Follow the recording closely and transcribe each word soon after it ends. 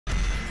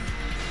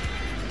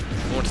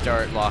don't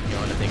start locking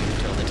onto things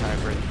until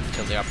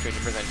the opportunity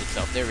presents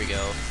itself. There we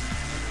go.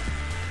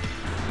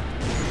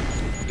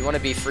 You want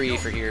to be free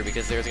for here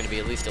because there's going to be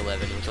at least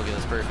 11, which will give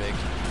us perfect.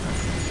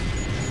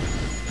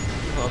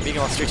 Well, I'm being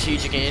all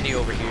strategic Andy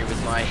over here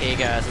with my, hey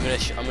guys, I'm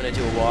gonna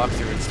do a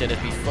walkthrough instead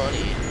of be funny.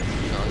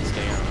 No, I'm just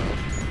kidding. I don't know.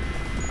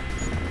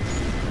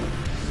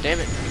 Damn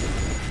it.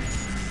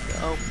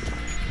 Go.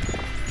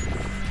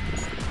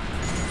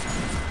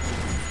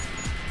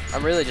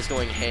 I'm really just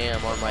going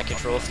ham on my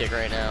control stick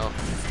right now.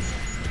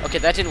 Okay,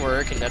 that didn't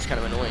work, and that's kind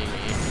of annoying me.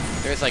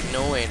 There's like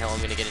no way in hell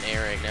I'm gonna get an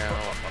air egg now.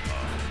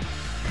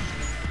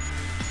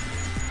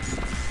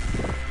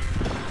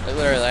 Like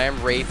literally, I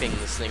am raping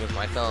this thing with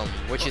my thumb,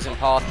 which is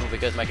impossible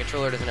because my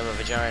controller doesn't have a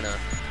vagina.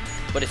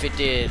 But if it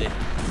did,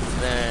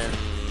 then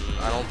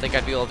I don't think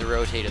I'd be able to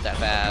rotate it that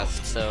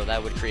fast, so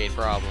that would create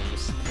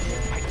problems.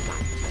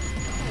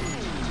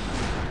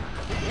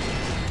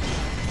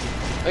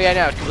 Oh yeah,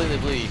 now it's completely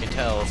blue, you can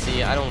tell.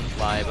 See, I don't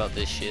lie about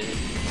this shit.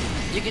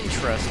 You can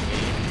trust me,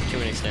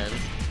 to an extent.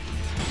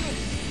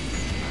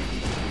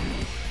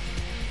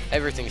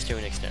 Everything's to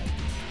an extent.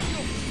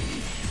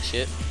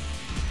 Shit.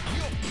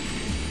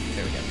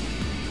 There we go.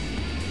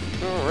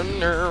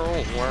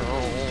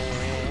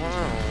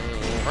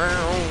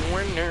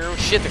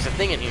 Shit, there's a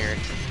thing in here.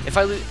 If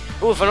I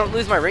don't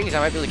lose my rings, I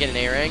might be able to get an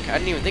A rank. I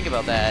didn't even think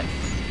about that.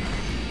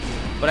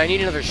 But I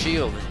need another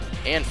shield.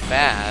 And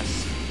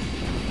fast.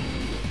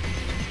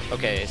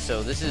 Okay,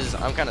 so this is...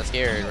 I'm kind of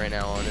scared right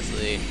now,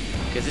 honestly.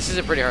 Because this is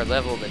a pretty hard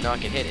level to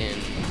not get hit in.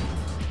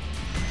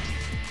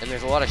 And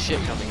there's a lot of shit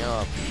coming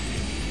up.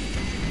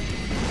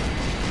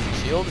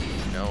 Shield?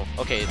 No.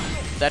 Okay,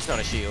 that's not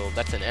a shield.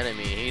 That's an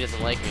enemy. He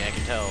doesn't like me, I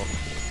can tell.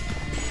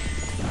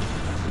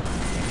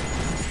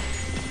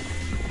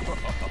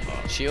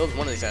 Shield?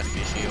 One of these has to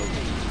be a shield.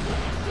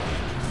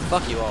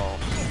 Fuck you all.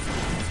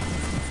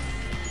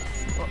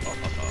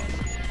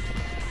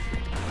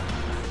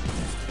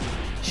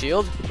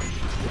 Shield?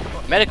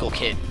 Medical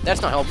kit.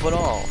 That's not helpful at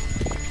all.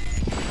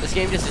 This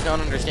game just does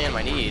not understand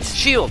my needs.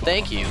 Shield,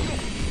 thank you.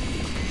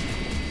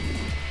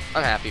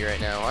 I'm happy right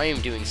now. I am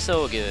doing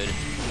so good.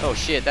 Oh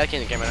shit, that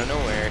kid came out of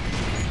nowhere.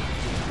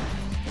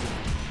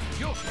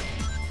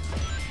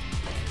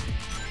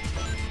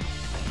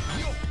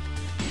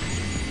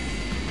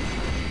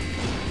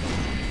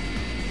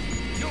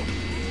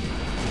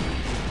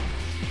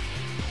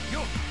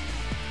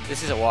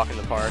 This is a walk in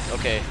the park.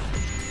 Okay.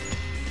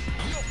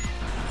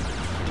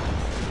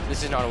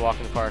 This is not a walk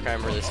in the park.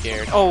 I'm really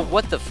scared. Oh,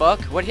 what the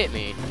fuck? What hit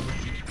me?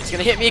 It's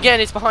gonna hit me again.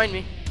 It's behind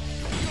me.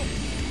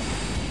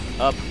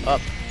 Up,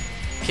 up.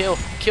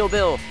 Kill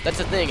Bill. That's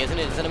a thing, isn't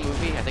it? Is that a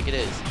movie? I think it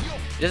is.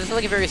 It doesn't sound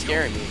like a very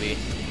scary movie.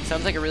 It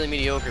sounds like a really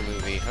mediocre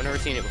movie. I've never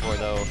seen it before,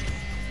 though.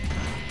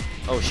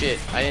 Oh, shit.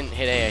 I didn't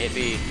hit A. I hit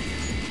B.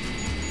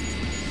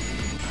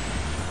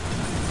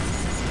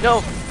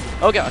 No!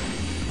 Oh, God.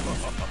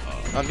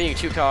 I'm being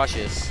too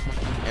cautious,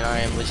 and I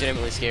am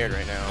legitimately scared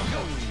right now.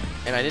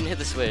 And I didn't hit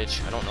the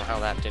switch. I don't know how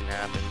that didn't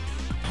happen.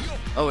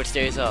 Oh, it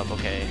stays up.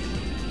 Okay.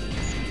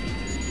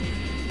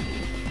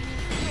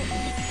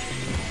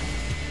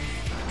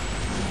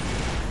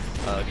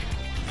 Ugh.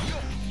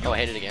 Oh, I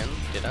hit it again.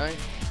 Did I?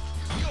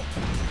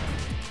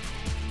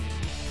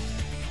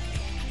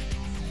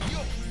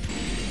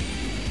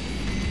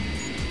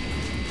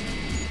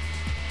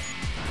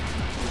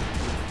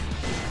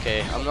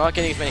 Okay, I'm not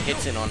getting as many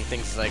hits in on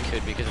things as I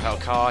could because of how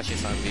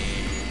cautious I'm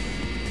being.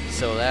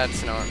 So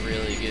that's not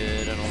really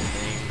good, I don't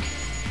think.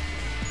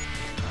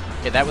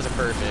 Okay, that was a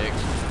perfect.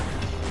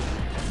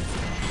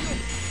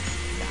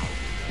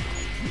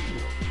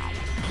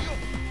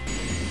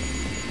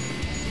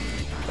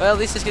 Well, at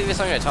least this gives me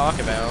something to talk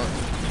about.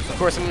 Of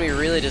course, I'm going to be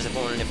really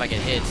disappointed if I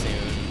get hit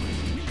soon.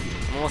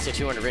 I'm almost at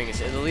 200 rings.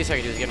 The least I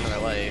can do is get another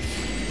life.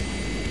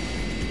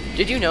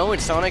 Did you know in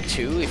Sonic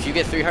 2, if you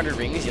get 300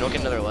 rings, you don't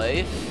get another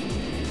life?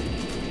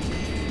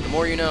 The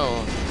more you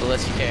know, the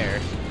less you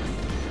care.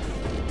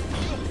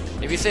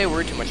 If you say a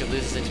word too much, it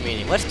loses its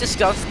meaning. Let's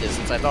discuss this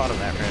since I thought of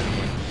that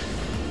randomly.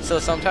 So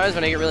sometimes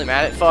when I get really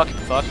mad at fuck.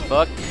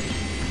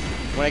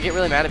 When I get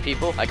really mad at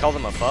people, I call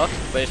them a fuck,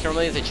 but it's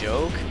normally as a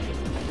joke.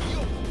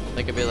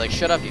 Like I'd be like,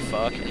 shut up you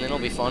fuck, and then it'll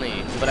be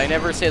funny. But I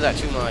never say that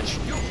too much,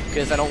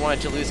 because I don't want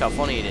it to lose how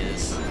funny it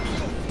is.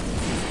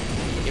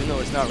 Even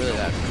though it's not really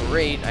that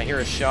great, I hear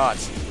a shot.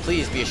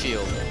 Please be a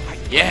shield.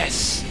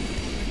 Yes!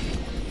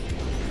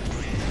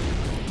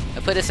 I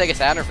played a Sega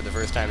Saturn for the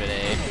first time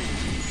today.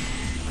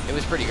 It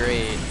was pretty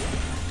great.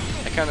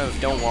 I kind of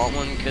don't want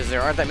one because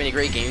there aren't that many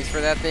great games for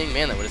that thing.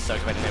 Man, that would have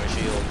sucked if I didn't have a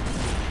shield.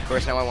 Of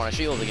course, now I want a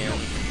shield again.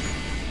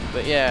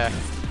 But yeah,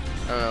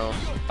 I don't know.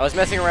 I was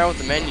messing around with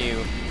the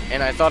menu,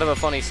 and I thought of a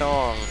funny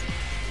song,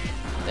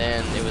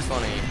 and it was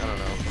funny. I don't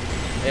know.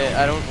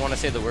 I don't want to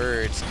say the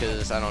words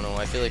because, I don't know,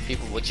 I feel like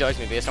people will judge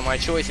me based on my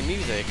choice in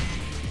music.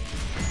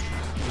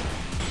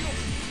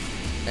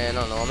 And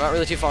I don't know, I'm not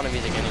really too fond of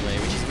music anyway,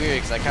 which is weird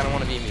because I kind of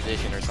want to be a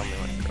musician or something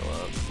when I grow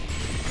up.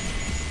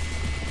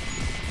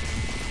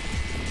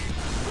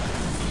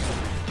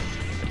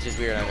 Which is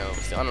weird, I know.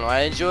 But still, I don't know,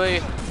 I enjoy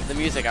the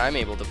music I'm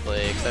able to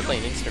play because I play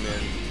an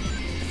instrument.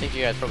 think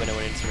you guys probably know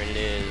what instrument it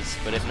is,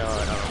 but if not,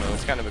 I don't know.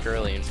 It's kind of a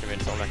girly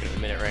instrument, so I'm not going to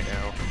admit it right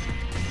now.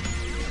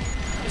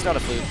 It's not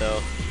a flute,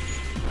 though.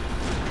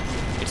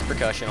 It's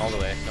percussion all the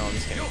way. No, I'm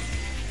just kidding.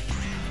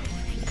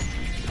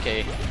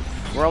 Okay,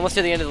 we're almost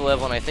to the end of the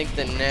level, and I think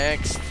the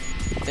next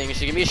thing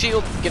should give me a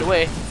shield. Get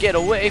away. Get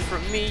away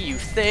from me, you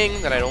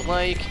thing that I don't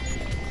like.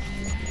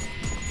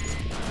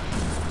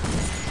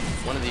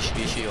 One of these should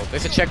be a shield.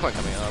 There's a checkpoint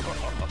coming up.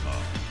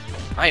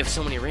 I have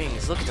so many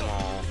rings. Look at them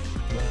all.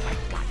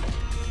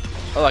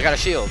 Oh, I got a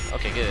shield.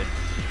 Okay, good.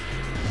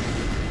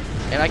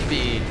 And I can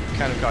be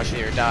kind of cautious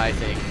here. Die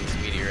things,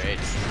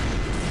 meteorites.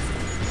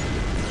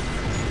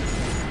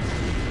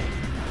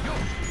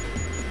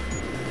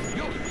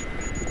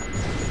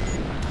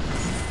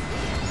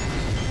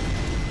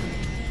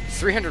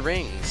 $300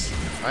 rings.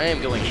 I am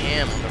going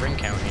ham on the ring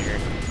count here.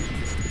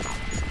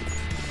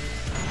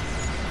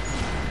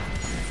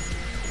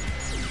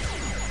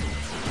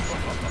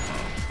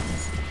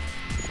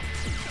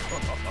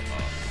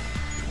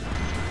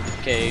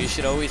 Okay, you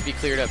should always be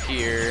cleared up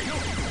here,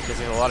 because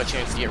there's a lot of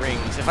chance to get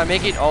rings. If I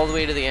make it all the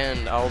way to the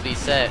end, I'll be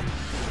set.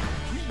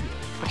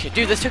 Okay,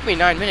 dude, this took me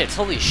 9 minutes.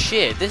 Holy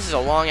shit, this is a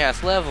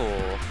long-ass level.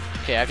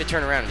 Okay, I have to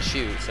turn around and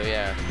shoot, so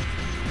yeah.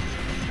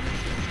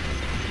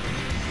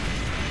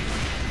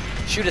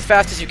 Shoot as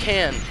fast as you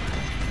can.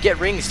 Get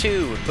rings,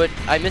 too, but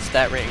I missed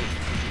that ring.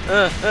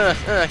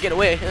 Get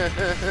away.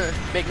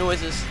 Make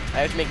noises. I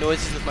have to make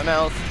noises with my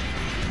mouth.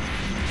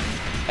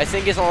 I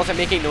think as long as I'm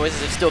making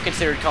noises, it's still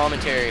considered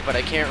commentary, but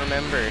I can't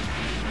remember.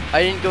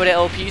 I didn't go to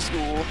LP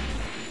school.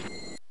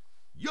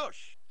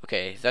 Yosh.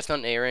 Okay, that's not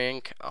an A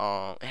rank.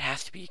 It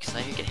has to be, because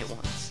I didn't get hit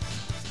once.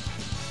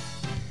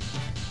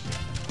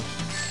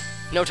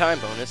 No time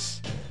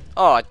bonus.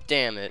 Aw,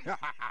 damn it.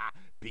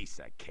 Piece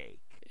of cake.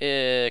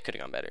 It could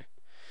have gone better.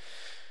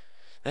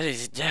 That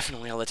is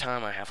definitely all the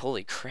time I have.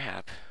 Holy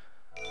crap.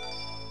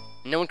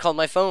 No one called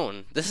my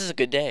phone. This is a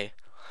good day.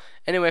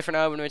 Anyway, for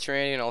now, I've been Mitch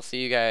Randy, and I'll see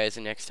you guys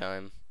next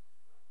time.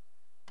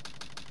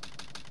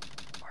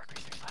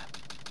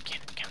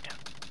 Countdown.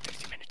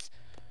 30 minutes.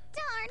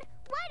 Darn!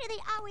 Why do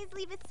they always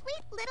leave a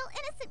sweet little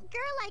innocent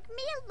girl like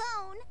me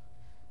alone?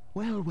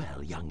 Well,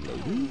 well, young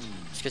lady.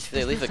 It's because if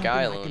they leave a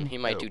guy alone, he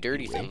might do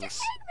dirty things.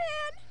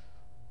 Eggman!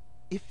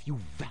 If you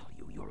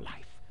value your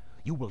life,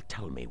 you will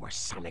tell me where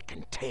Sonic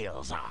and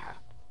Tails are.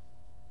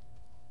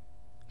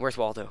 Where's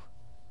Waldo?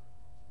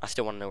 I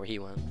still want to know where he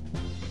went.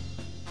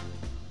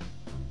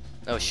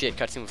 Oh shit,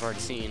 cutscene we've already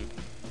seen.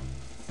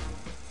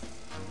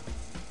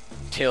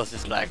 Tails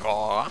is like,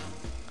 aww.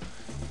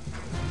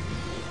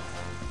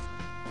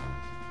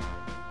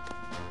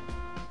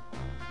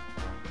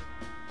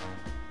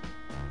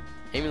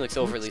 Amy looks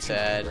overly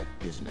sad, and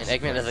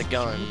Eggman has a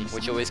gun,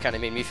 which always kind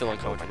of made me feel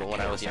uncomfortable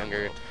when I was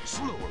younger.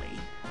 Slowly,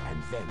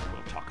 and then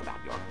we'll talk about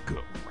your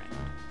girlfriend.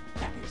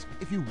 That is,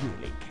 if you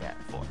really care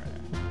for her.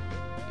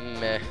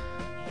 Meh.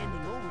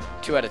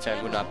 2 out of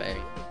 10 would not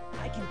bang.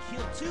 I can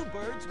kill 2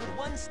 birds with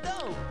 1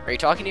 stone. Are you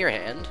talking to your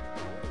hand?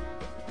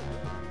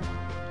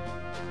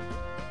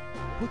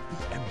 Put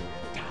the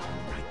emerald down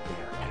right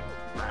there and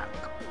back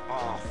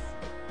off.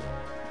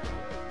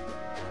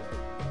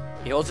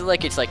 He holds it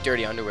like it's like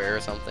dirty underwear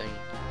or something.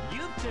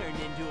 You've turned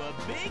into a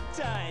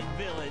big-time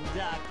villain,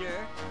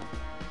 Doctor.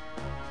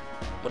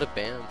 What a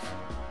bamf.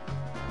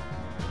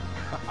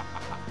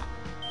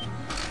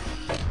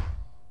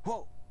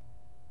 Whoa.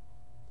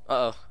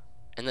 Uh-oh.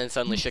 And then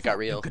suddenly shit got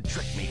real. You could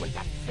trick me with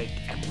that fake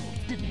emerald,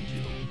 didn't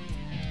you?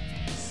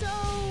 So...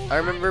 I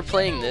remember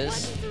playing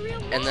this,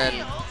 and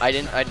then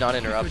I'd not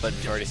interrupt, but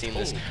you've already seen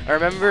this. I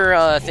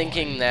remember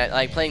thinking that,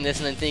 like, playing this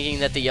and then thinking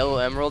that the yellow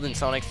emerald in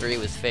Sonic 3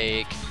 was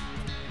fake.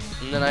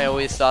 And then I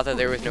always thought that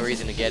there was no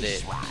reason to get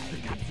it.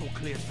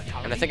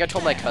 And I think I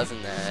told my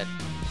cousin that.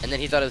 And then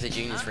he thought I was a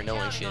genius for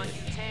knowing shit.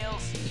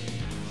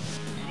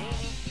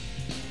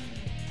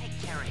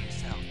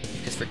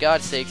 Because for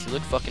God's sakes, you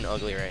look fucking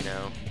ugly right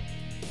now.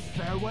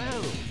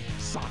 Farewell,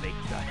 Sonic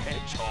the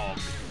Hedgehog.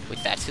 Wait,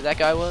 that's who that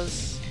guy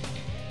was?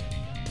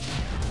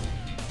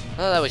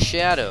 Oh, that was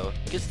Shadow.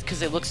 Because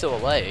they look so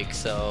alike,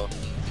 so...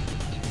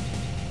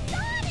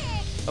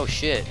 Sonic! Oh,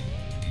 shit.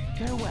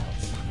 Farewell,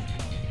 Sonic,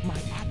 my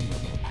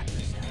admirable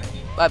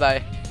adversary.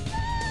 Bye-bye.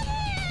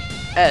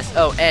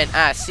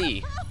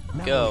 S-O-N-I-C.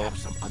 Now Go. we have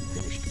some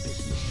unfinished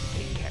business to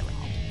take care of.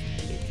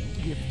 If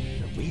you give me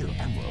the real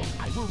emerald,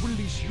 I will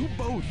release you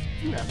both.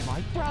 You have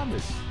my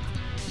promise.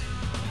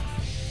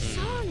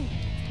 Sonic!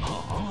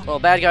 Well,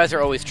 bad guys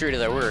are always true to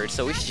their word,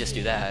 so we should just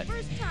do that.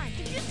 First time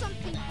to do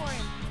something for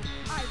him.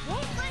 I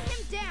won't let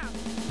him down.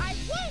 I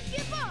won't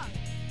give up.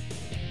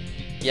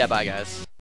 Yeah, bye, guys.